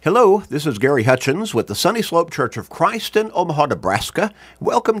Hello, this is Gary Hutchins with the Sunny Slope Church of Christ in Omaha, Nebraska.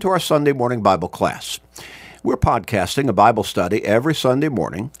 Welcome to our Sunday morning Bible class. We're podcasting a Bible study every Sunday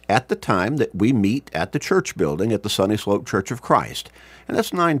morning at the time that we meet at the church building at the Sunny Slope Church of Christ. And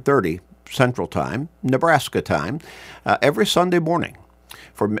that's 9:30 Central Time, Nebraska time, every Sunday morning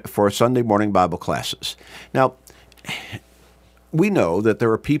for Sunday morning Bible classes. Now, we know that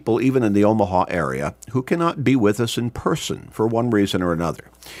there are people even in the Omaha area who cannot be with us in person for one reason or another.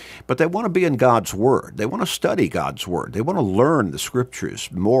 But they want to be in God's Word. They want to study God's Word. They want to learn the Scriptures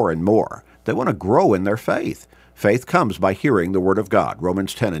more and more. They want to grow in their faith. Faith comes by hearing the Word of God,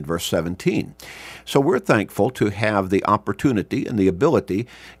 Romans 10 and verse 17. So we're thankful to have the opportunity and the ability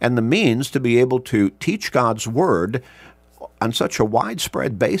and the means to be able to teach God's Word on such a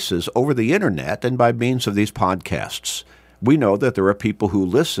widespread basis over the Internet and by means of these podcasts. We know that there are people who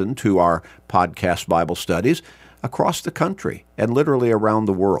listen to our podcast Bible studies across the country and literally around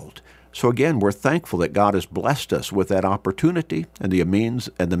the world. So again, we're thankful that God has blessed us with that opportunity and the means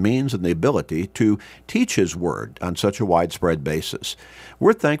and the ability to teach His Word on such a widespread basis.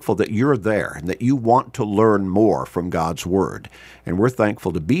 We're thankful that you're there and that you want to learn more from God's Word. And we're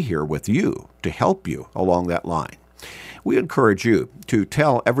thankful to be here with you to help you along that line. We encourage you to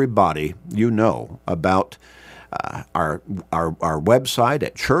tell everybody you know about our website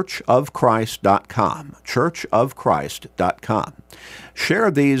at churchofchrist.com, churchofchrist.com.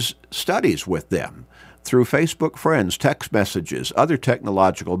 Share these studies with them through Facebook friends, text messages, other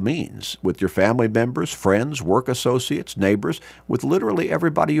technological means, with your family members, friends, work associates, neighbors, with literally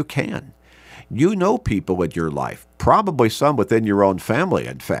everybody you can. You know people in your life, probably some within your own family,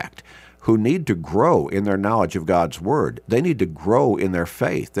 in fact, who need to grow in their knowledge of God's Word. They need to grow in their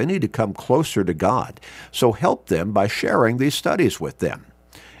faith. They need to come closer to God. So help them by sharing these studies with them.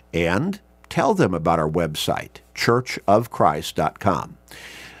 And tell them about our website, churchofchrist.com.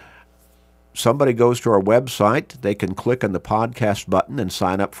 Somebody goes to our website, they can click on the podcast button and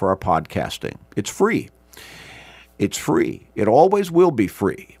sign up for our podcasting. It's free. It's free. It always will be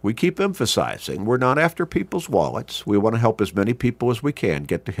free. We keep emphasizing we're not after people's wallets. We want to help as many people as we can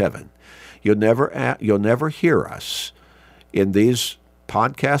get to heaven. You'll never hear us in these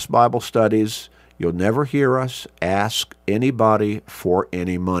podcast Bible studies. You'll never hear us ask anybody for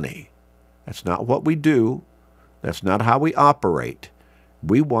any money. That's not what we do. That's not how we operate.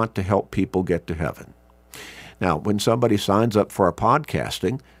 We want to help people get to heaven. Now, when somebody signs up for our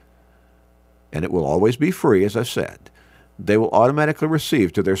podcasting, and it will always be free, as I said, they will automatically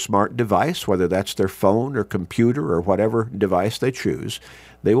receive to their smart device, whether that's their phone or computer or whatever device they choose,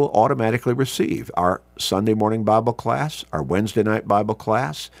 they will automatically receive our Sunday morning Bible class, our Wednesday night Bible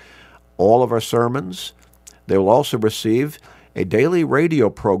class, all of our sermons. They will also receive a daily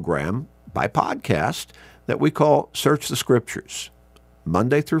radio program by podcast that we call Search the Scriptures,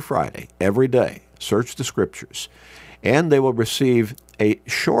 Monday through Friday, every day, Search the Scriptures. And they will receive a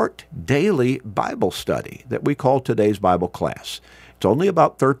short daily Bible study that we call Today's Bible Class. It's only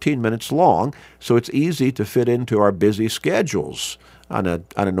about 13 minutes long, so it's easy to fit into our busy schedules on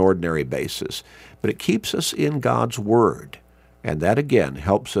an ordinary basis. But it keeps us in God's Word, and that, again,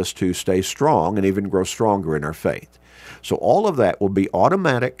 helps us to stay strong and even grow stronger in our faith. So all of that will be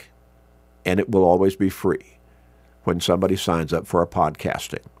automatic, and it will always be free when somebody signs up for our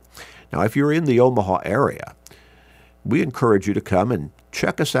podcasting. Now, if you're in the Omaha area, we encourage you to come and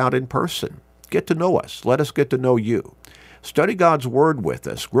check us out in person. Get to know us. Let us get to know you. Study God's Word with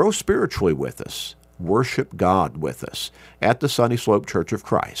us. Grow spiritually with us. Worship God with us at the Sunny Slope Church of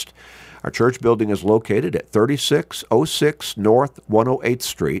Christ. Our church building is located at 3606 North 108th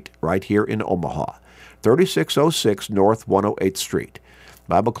Street, right here in Omaha. 3606 North 108th Street.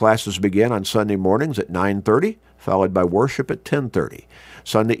 Bible classes begin on Sunday mornings at 9:30, followed by worship at 10:30.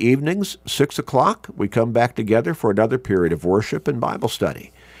 Sunday evenings, 6 o'clock, we come back together for another period of worship and Bible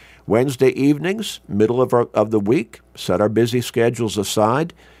study. Wednesday evenings, middle of the week, set our busy schedules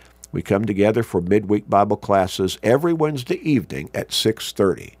aside. We come together for midweek Bible classes every Wednesday evening at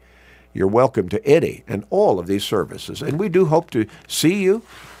 6:30. You're welcome to any and all of these services, and we do hope to see you,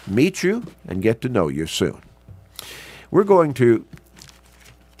 meet you, and get to know you soon. We're going to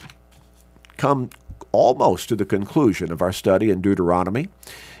come almost to the conclusion of our study in Deuteronomy,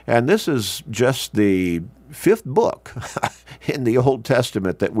 and this is just the fifth book in the Old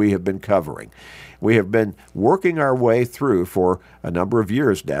Testament that we have been covering. We have been working our way through for a number of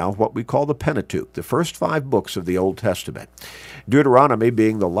years now what we call the Pentateuch, the first 5 books of the Old Testament, Deuteronomy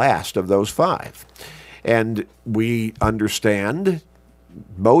being the last of those 5. And we understand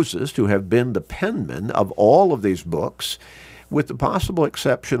Moses to have been the penman of all of these books. with the possible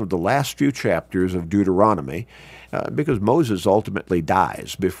exception of the last few chapters of Deuteronomy, because Moses ultimately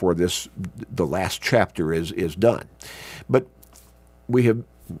dies before the last chapter is done. But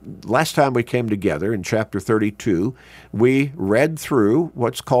last time we came together in chapter 32, we read through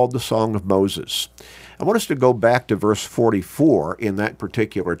what's called the Song of Moses. I want us to go back to verse 44 in that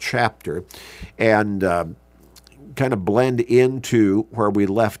particular chapter and kind of blend into where we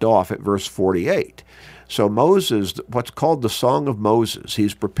left off at verse 48. So Moses, what's called the Song of Moses,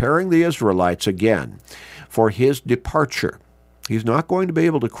 he's preparing the Israelites again for his departure. He's not going to be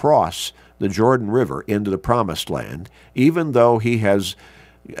able to cross the Jordan River into the Promised Land, even though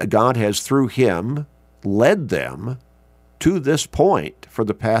God has through him led them to this point for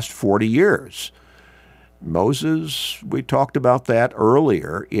the past 40 years. Moses, we talked about that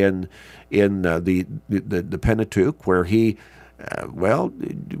earlier in the Pentateuch, where we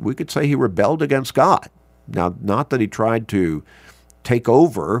could say he rebelled against God. Now, not that he tried to take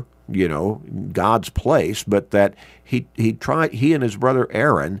over, God's place, but that he and his brother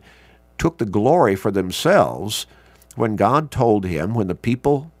Aaron took the glory for themselves when God told him, when the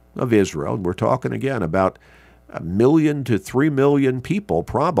people of Israel, and we're talking again about 1 million to 3 million people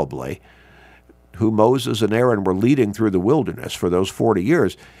probably, who Moses and Aaron were leading through the wilderness for those 40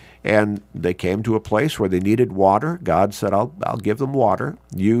 years, and they came to a place where they needed water. God said, I'll give them water.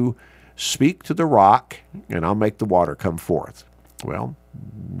 You speak to the rock, and I'll make the water come forth. Well,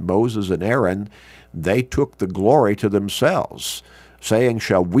 Moses and Aaron, they took the glory to themselves, saying,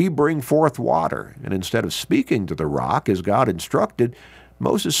 shall we bring forth water? And instead of speaking to the rock as God instructed,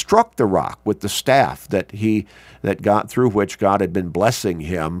 Moses struck the rock with the staff that through which God had been blessing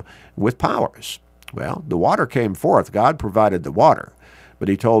him with powers. Well, the water came forth. God provided the water. But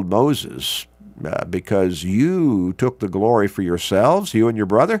he told Moses, because you took the glory for yourselves, you and your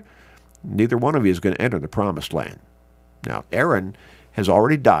brother, neither one of you is going to enter the Promised Land. Now, Aaron has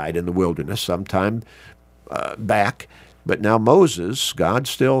already died in the wilderness sometime back, but now Moses, God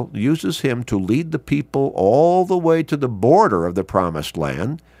still uses him to lead the people all the way to the border of the Promised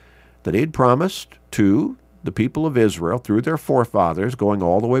Land that he had promised to the people of Israel through their forefathers, going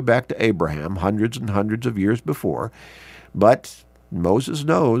all the way back to Abraham, hundreds and hundreds of years before. But Moses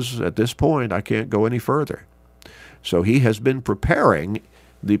knows at this point, I can't go any further. So he has been preparing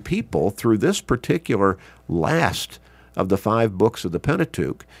the people through this particular last of the 5 books of the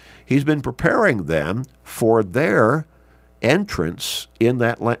Pentateuch. He's been preparing them for their entrance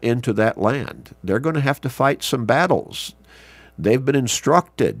into that land. They're going to have to fight some battles. They've been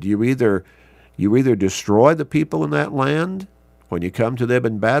instructed, you either destroy the people in that land when you come to them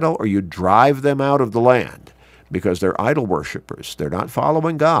in battle, or you drive them out of the land, because they're idol worshipers. They're not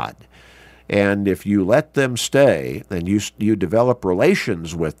following God. And if you let them stay and you develop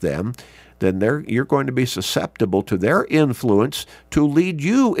relations with them, then you're going to be susceptible to their influence to lead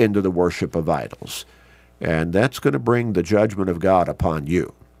you into the worship of idols. And that's going to bring the judgment of God upon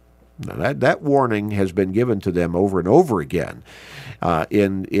you. Now, that warning has been given to them over and over again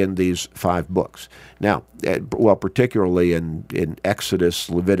in these 5 books. Now, particularly in Exodus,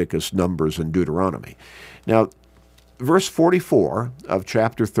 Leviticus, Numbers, and Deuteronomy. Now, verse 44 of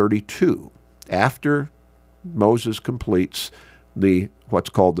chapter 32, after Moses completes what's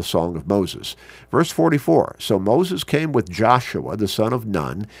called the Song of Moses. Verse 44, so Moses came with Joshua, the son of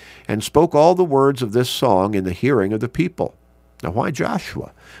Nun, and spoke all the words of this song in the hearing of the people. Now, why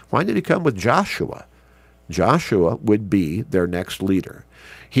Joshua? Why did he come with Joshua? Joshua would be their next leader.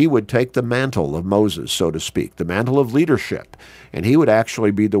 He would take the mantle of Moses, so to speak, the mantle of leadership, and he would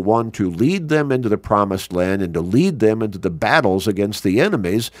actually be the one to lead them into the Promised Land and to lead them into the battles against the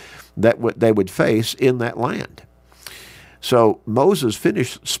enemies that they would face in that land. So Moses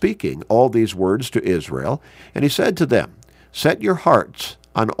finished speaking all these words to Israel, and he said to them, set your hearts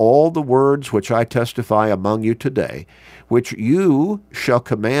on all the words which I testify among you today, which you shall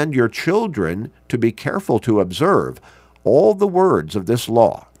command your children to be careful to observe, all the words of this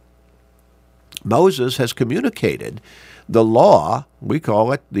law. Moses has communicated the law, we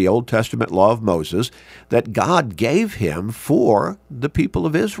call it the Old Testament law of Moses, that God gave him for the people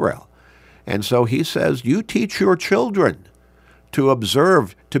of Israel. And so he says, you teach your children to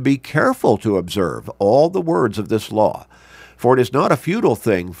observe, to be careful to observe all the words of this law. For it is not a futile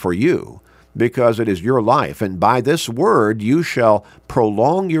thing for you, because it is your life, and by this word you shall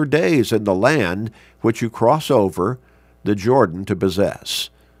prolong your days in the land which you cross over the Jordan to possess.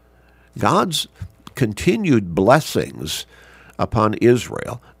 God's continued blessings upon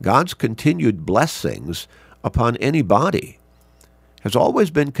Israel, God's continued blessings upon anybody, has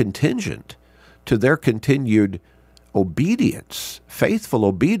always been contingent to their continued obedience, faithful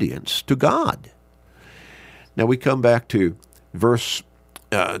obedience to God. Now we come back to verse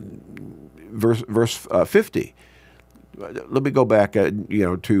 50. Let me go back, let me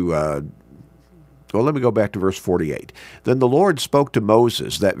go back to verse 48. Then the Lord spoke to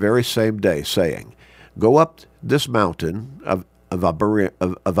Moses that very same day, saying, Go up this mountain of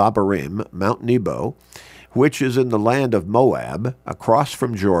Abarim, Mount Nebo, which is in the land of Moab, across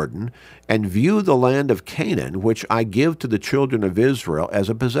from Jordan, and view the land of Canaan, which I give to the children of Israel as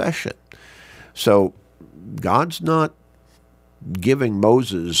a possession. So God's not giving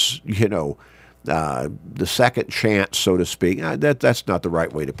Moses, the second chance, so to speak. That's not the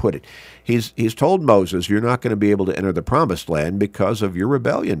right way to put it. He's told Moses, you're not going to be able to enter the promised land because of your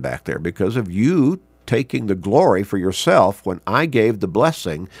rebellion back there, because of you taking the glory for yourself when I gave the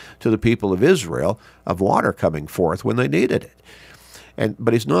blessing to the people of Israel of water coming forth when they needed it.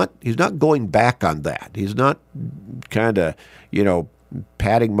 But he's not going back on that. He's not kind of,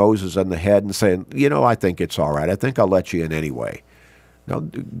 patting Moses on the head and saying, I think it's all right. I think I'll let you in anyway. No,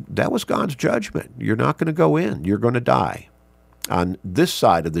 that was God's judgment. You're not going to go in. You're going to die on this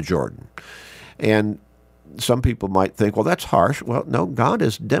side of the Jordan. And some people might think, well, that's harsh. Well, no, God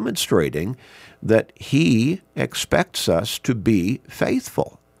is demonstrating that he expects us to be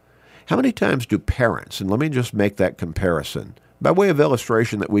faithful. How many times do parents, and let me just make that comparison by way of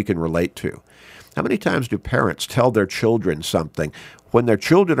illustration that we can relate to, how many times do parents tell their children something when their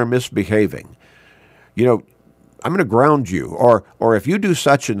children are misbehaving? I'm going to ground you, or if you do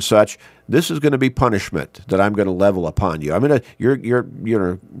such and such, this is going to be punishment that I'm going to level upon you. You're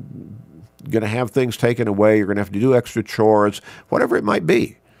going to have things taken away. You're going to have to do extra chores, whatever it might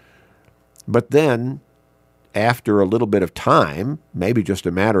be. But then, after a little bit of time, maybe just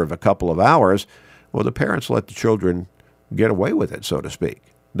a matter of a couple of hours, well, the parents let the children get away with it, so to speak.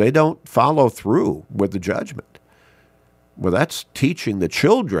 They don't follow through with the judgment. Well, that's teaching the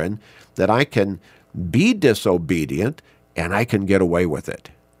children that I can be disobedient and I can get away with it.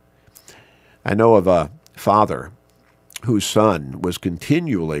 I know of a father whose son was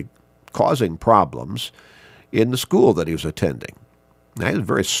continually causing problems in the school that he was attending. Now, he was a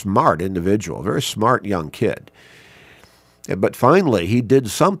very smart individual, a very smart young kid. But finally, he did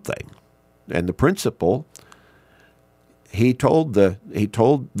something, and the principal, he told the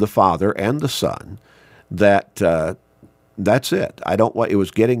father and the son that that's it. It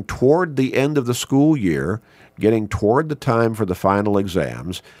was getting toward the end of the school year, getting toward the time for the final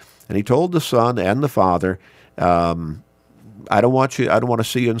exams, and he told the son and the father, I don't want to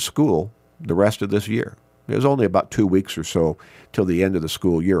see you in school the rest of this year. It was only about 2 weeks or so till the end of the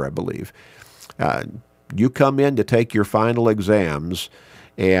school year, I believe. You come in to take your final exams,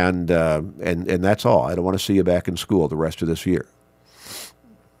 and that's all. I don't want to see you back in school the rest of this year.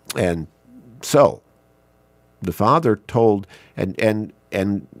 And so the father told, and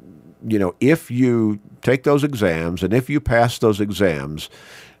if you take those exams and if you pass those exams,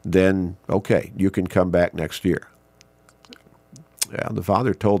 then okay, you can come back next year. The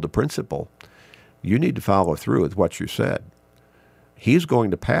father told the principal, you need to follow through with what you said. He's going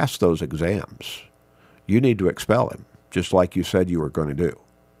to pass those exams. You need to expel him, just like you said you were going to do.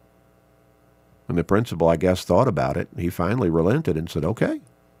 And the principal, I guess, thought about it. He finally relented and said, okay.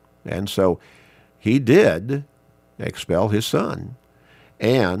 And so he did expel his son.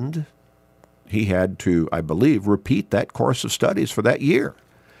 And he had to, I believe, repeat that course of studies for that year.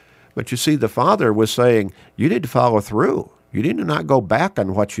 But you see, the father was saying, you need to follow through. You need to not go back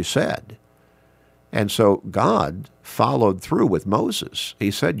on what you said. And so God followed through with Moses.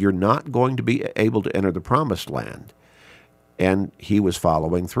 He said, you're not going to be able to enter the promised land. And he was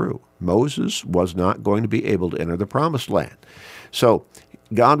following through. Moses was not going to be able to enter the promised land. So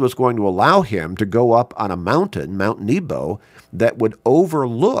God was going to allow him to go up on a mountain, Mount Nebo, that would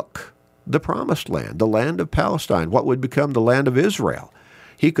overlook the promised land, the land of Palestine, what would become the land of Israel.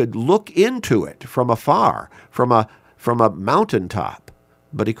 He could look into it from afar, from a mountaintop,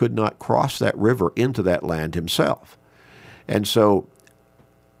 but he could not cross that river into that land himself. And so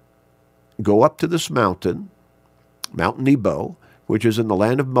go up to this mountain, Mount Nebo, which is in the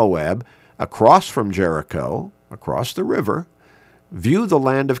land of Moab, across from Jericho, across the river, view the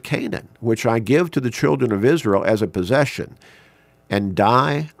land of Canaan, which I give to the children of Israel as a possession, and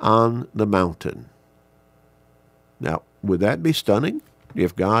die on the mountain. Now, would that be stunning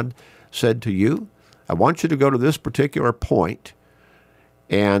if God said to you, I want you to go to this particular point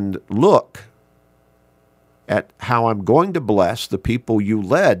and look at how I'm going to bless the people you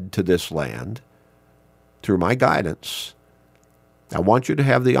led to this land through my guidance. I want you to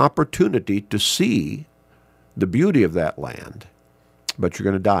have the opportunity to see the beauty of that land, but you're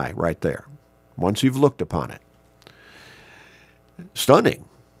going to die right there once you've looked upon it. Stunning,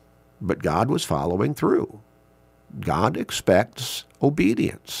 but God was following through. God expects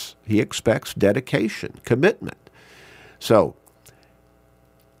obedience. He expects dedication, commitment. So,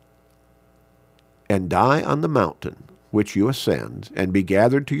 and die on the mountain which you ascend, and be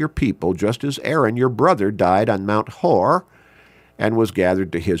gathered to your people, just as Aaron your brother died on Mount Hor, and was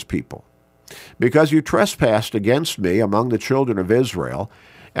gathered to his people. Because you trespassed against me among the children of Israel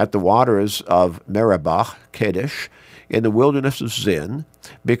at the waters of Meribah, Kadesh, in the wilderness of Zin,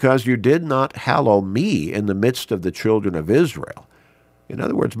 because you did not hallow me in the midst of the children of Israel. In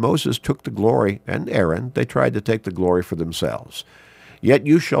other words, Moses took the glory, and Aaron, they tried to take the glory for themselves. Yet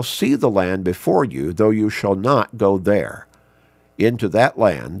you shall see the land before you, though you shall not go there, into that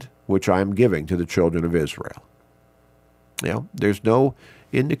land which I am giving to the children of Israel. Now, there's no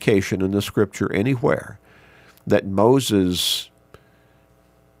indication in the Scripture anywhere that Moses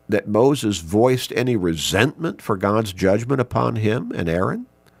voiced any resentment for God's judgment upon him and Aaron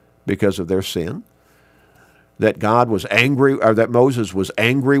because of their sin, that God was angry, or that Moses was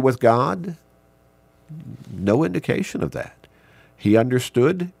angry with God. No indication of that. He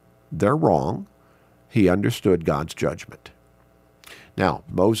understood their wrong. He understood God's judgment. Now,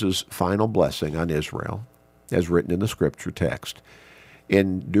 Moses' final blessing on Israel, as written in the Scripture text,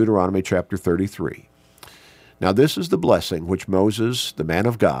 in Deuteronomy chapter 33. Now, this is the blessing which Moses, the man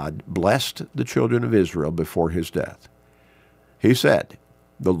of God, blessed the children of Israel before his death. He said,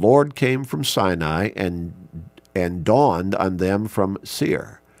 "The Lord came from Sinai and dawned on them from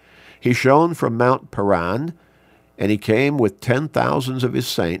Seir. He shone from Mount Paran, and he came with 10,000s of his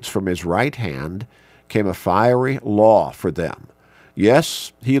saints. From his right hand came a fiery law for them.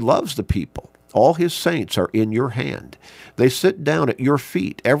 Yes, he loves the people. All his saints are in your hand. They sit down at your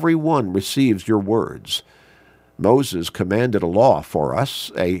feet. Every one receives your words." Moses commanded a law for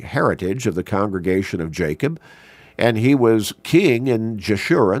us, a heritage of the congregation of Jacob, and he was king in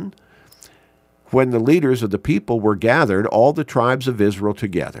Jeshurun. When the leaders of the people were gathered, all the tribes of Israel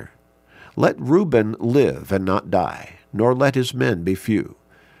together. Let Reuben live and not die, nor let his men be few.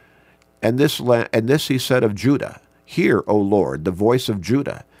 And this he said of Judah, "Hear, O Lord, the voice of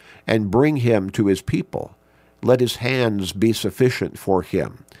Judah, and bring him to his people. Let his hands be sufficient for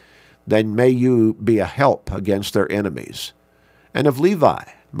him. Then may you be a help against their enemies." And of Levi,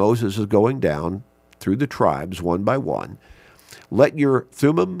 Moses is going down through the tribes one by one. "Let your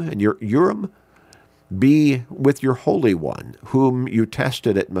Thummim and your Urim be with your Holy One, whom you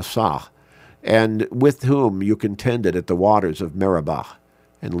tested at Massah, and with whom you contended at the waters of Meribah."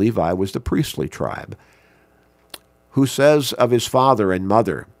 And Levi was the priestly tribe. "Who says of his father and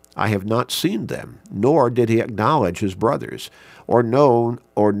mother, I have not seen them, nor did he acknowledge his brothers, or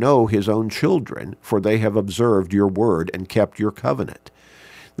know his own children, for they have observed your word and kept your covenant.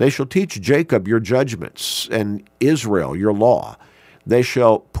 They shall teach Jacob your judgments, and Israel your law. They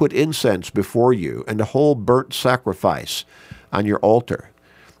shall put incense before you, and a whole burnt sacrifice on your altar.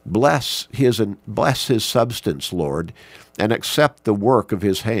 Bless his substance, Lord, and accept the work of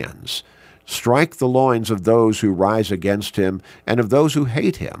his hands. Strike the loins of those who rise against him, and of those who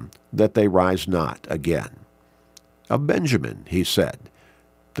hate him, that they rise not again." Of Benjamin, he said,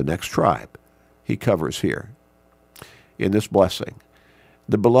 the next tribe he covers here in this blessing,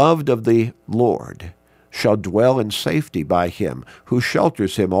 "The beloved of the Lord shall dwell in safety by him, who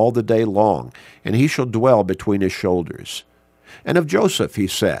shelters him all the day long, and he shall dwell between his shoulders." And of Joseph he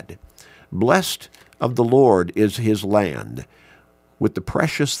said, "Blessed of the Lord is his land, with the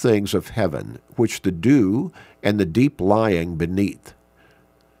precious things of heaven, which the dew and the deep lying beneath,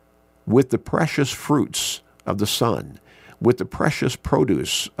 with the precious fruits of the sun, with the precious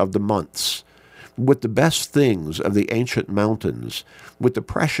produce of the months, with the best things of the ancient mountains, with the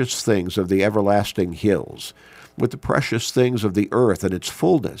precious things of the everlasting hills, with the precious things of the earth and its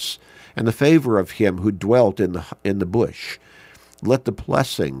fullness, and the favor of him who dwelt in the bush. Let the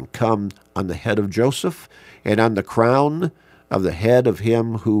blessing come on the head of Joseph, and on the crown of the head of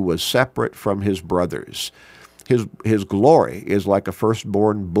him who was separate from his brothers. His glory is like a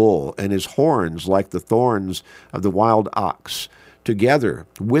firstborn bull, and his horns like the thorns of the wild ox. Together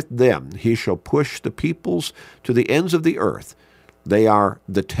with them he shall push the peoples to the ends of the earth. They are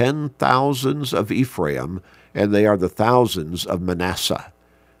the 10,000s of Ephraim, and they are the thousands of Manasseh."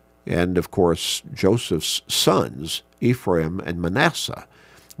 And, of course, Joseph's sons, Ephraim and Manasseh,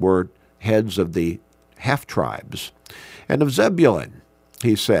 were heads of the half-tribes. And of Zebulun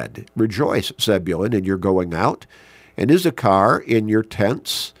he said, "Rejoice, Zebulun, in your going out, and Issachar in your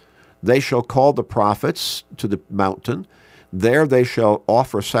tents. They shall call the prophets to the mountain. There they shall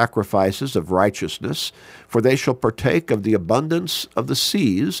offer sacrifices of righteousness, for they shall partake of the abundance of the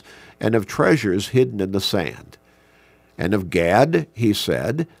seas and of treasures hidden in the sand." And of Gad he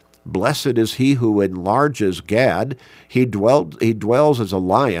said, Blessed is he who enlarges Gad. He dwells as a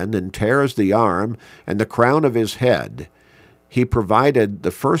lion and tears the arm and the crown of his head. He provided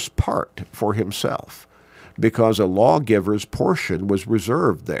the first part for himself, because a lawgiver's portion was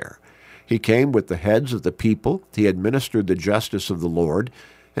reserved there. He came with the heads of the people. He administered the justice of the Lord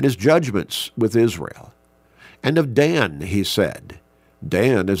and his judgments with Israel. And of Dan he said,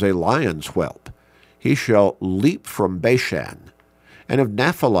 Dan is a lion's whelp. He shall leap from Bashan. And of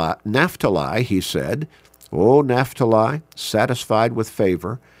Naphtali he said, O Naphtali, satisfied with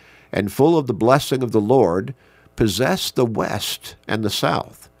favor, and full of the blessing of the Lord, possess the west and the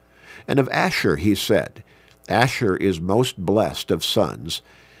south. And of Asher he said, Asher is most blessed of sons.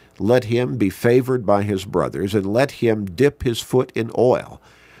 Let him be favored by his brothers, and let him dip his foot in oil.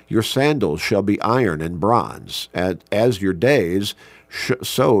 Your sandals shall be iron and bronze, and as your days,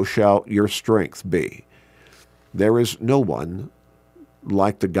 so shall your strength be. There is no one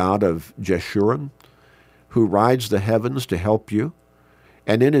like the God of Jeshurun, who rides the heavens to help you,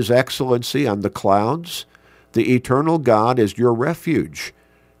 and in his excellency on the clouds. The eternal God is your refuge,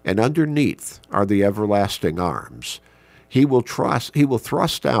 and underneath are the everlasting arms. He will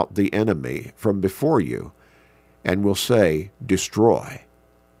thrust out the enemy from before you, and will say, Destroy.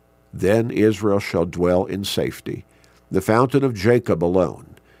 Then Israel shall dwell in safety, the fountain of Jacob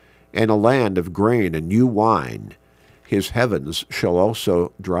alone, and a land of grain and new wine. His heavens shall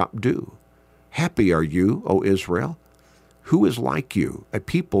also drop dew. Happy are you, O Israel. Who is like you, a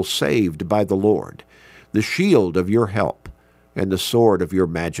people saved by the Lord, the shield of your help, and the sword of your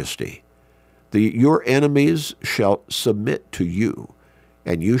majesty? Your enemies shall submit to you,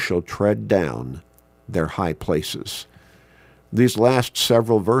 and you shall tread down their high places. These last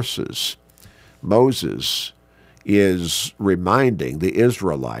several verses, Moses is reminding the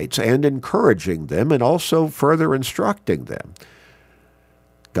Israelites and encouraging them, and also further instructing them.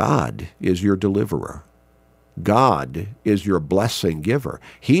 God is your deliverer. God is your blessing giver.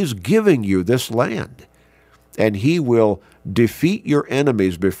 He's giving you this land, and he will defeat your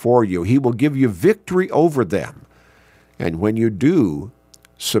enemies before you. He will give you victory over them. And when you do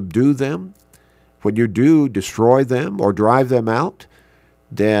subdue them, when you do destroy them or drive them out,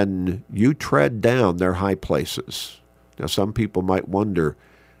 then you tread down their high places. Now, some people might wonder,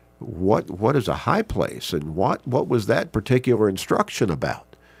 what is a high place, and what was that particular instruction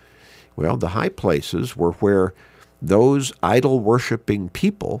about? Well, the high places were where those idol-worshiping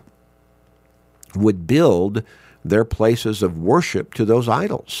people would build their places of worship to those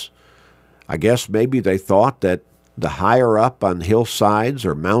idols. I guess maybe they thought that the higher up on hillsides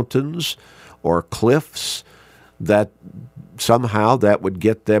or mountains or cliffs, that somehow that would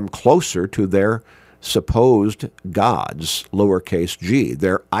get them closer to their supposed gods, lowercase g,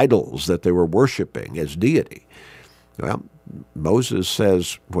 their idols that they were worshiping as deity. Well, Moses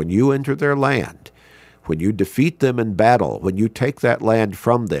says, when you enter their land, when you defeat them in battle, when you take that land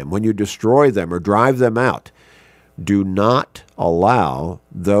from them, when you destroy them or drive them out, do not allow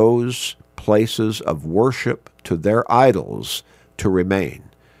those places of worship to their idols to remain.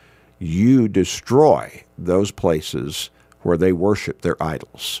 You destroy those places where they worship their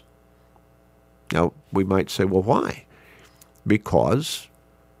idols. Now, we might say, well, why? Because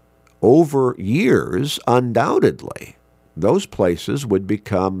over years, undoubtedly, those places would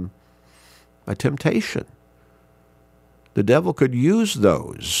become a temptation. The devil could use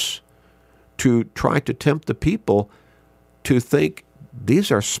those to try to tempt the people to think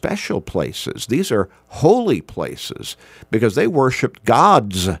these are special places. These are holy places, because they worshiped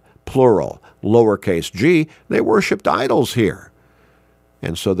gods, plural, lowercase g. They worshiped idols here.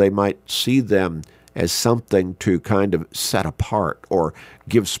 And so they might see them as something to kind of set apart or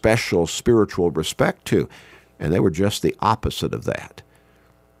give special spiritual respect to. And they were just the opposite of that.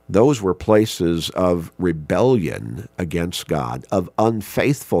 Those were places of rebellion against God, of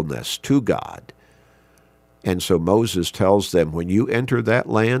unfaithfulness to God. And so Moses tells them, when you enter that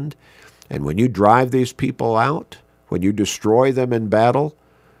land, and when you drive these people out, when you destroy them in battle,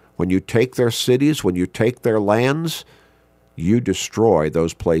 when you take their cities, when you take their lands, you destroy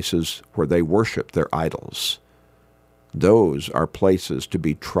those places where they worship their idols. Those are places to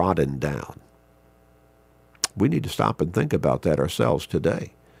be trodden down. We need to stop and think about that ourselves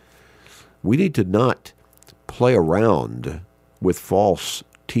today. We need to not play around with false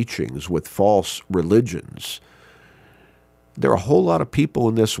teachings, with false religions. There are a whole lot of people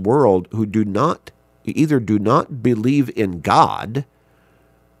in this world who either do not believe in God.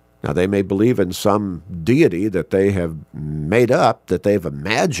 Now, they may believe in some deity that they have made up, that they've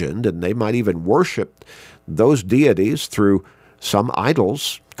imagined, and they might even worship those deities through some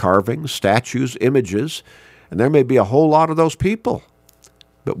idols, carvings, statues, images, and there may be a whole lot of those people.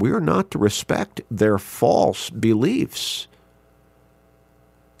 But we are not to respect their false beliefs.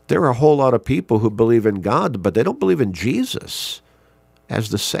 There are a whole lot of people who believe in God, but they don't believe in Jesus as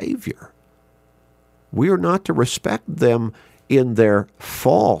the Savior. We are not to respect them in their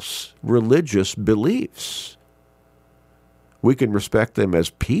false religious beliefs. We can respect them as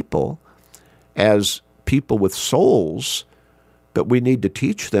people with souls, but we need to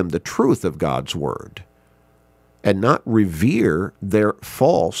teach them the truth of God's Word and not revere their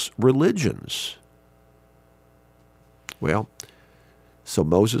false religions. Well, so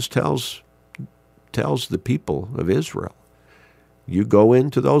Moses tells the people of Israel, you go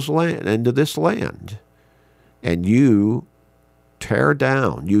into this land, and you tear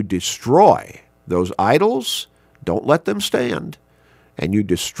down, you destroy those idols, don't let them stand, and you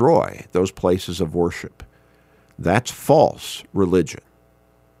destroy those places of worship. That's false religion.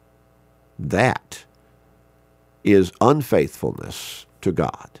 That is unfaithfulness to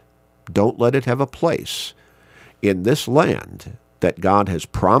God. Don't let it have a place in this land that God has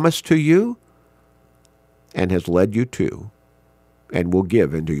promised to you and has led you to and will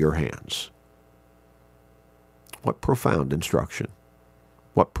give into your hands. What profound instruction.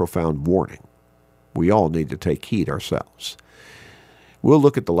 What profound warning. We all need to take heed ourselves. We'll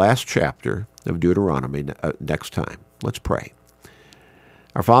look at the last chapter of Deuteronomy next time. Let's pray.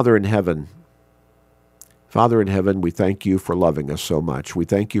 Our Father in heaven, we thank you for loving us so much. We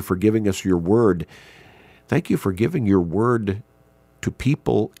thank you for giving us your word. Thank you for giving your word to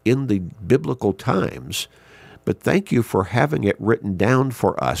people in the biblical times, but thank you for having it written down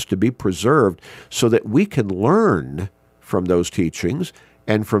for us to be preserved so that we can learn from those teachings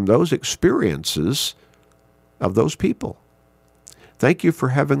and from those experiences of those people. Thank you for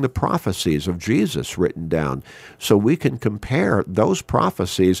having the prophecies of Jesus written down so we can compare those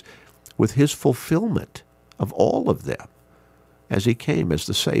prophecies with his fulfillment of all of them as he came as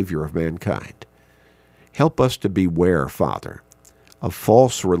the Savior of mankind. Help us to beware, Father, of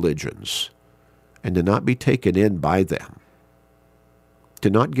false religions and to not be taken in by them, to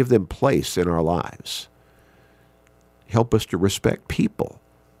not give them place in our lives. Help us to respect people,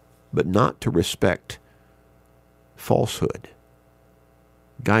 but not to respect falsehood.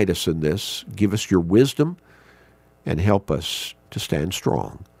 Guide us in this, give us your wisdom, and help us to stand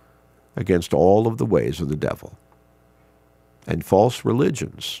strong against all of the ways of the devil. And false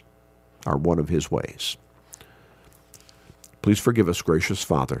religions are one of his ways. Please forgive us, gracious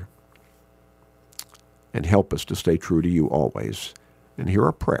Father, and help us to stay true to you always. And hear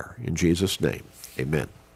our prayer in Jesus' name. Amen.